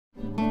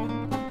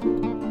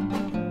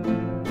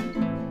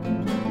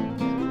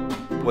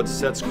what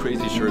sets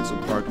Crazy Shirts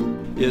apart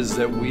is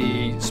that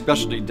we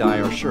specialty dye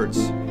our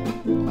shirts.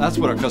 That's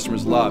what our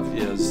customers love,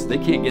 is they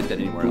can't get that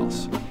anywhere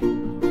else.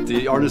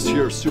 The artists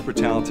here are a super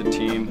talented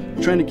team,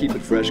 trying to keep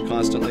it fresh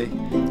constantly.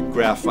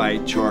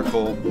 Graphite,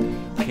 charcoal,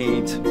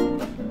 paint,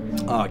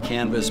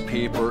 canvas,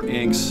 paper,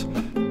 inks.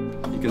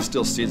 You can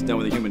still see it's done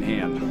with a human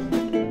hand.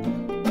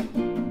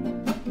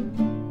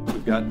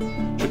 We've got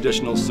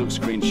traditional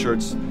silkscreen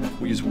shirts.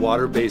 We use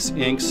water-based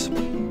inks.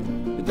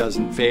 It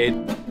doesn't fade,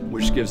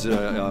 which gives it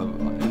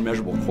an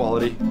immeasurable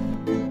quality.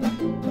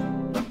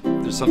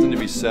 There's something to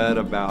be said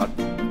about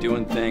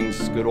doing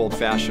things good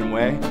old-fashioned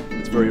way.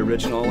 It's very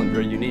original and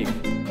very unique.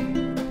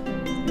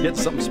 You're getting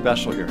something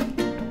special here.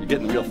 You're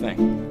getting the real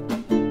thing.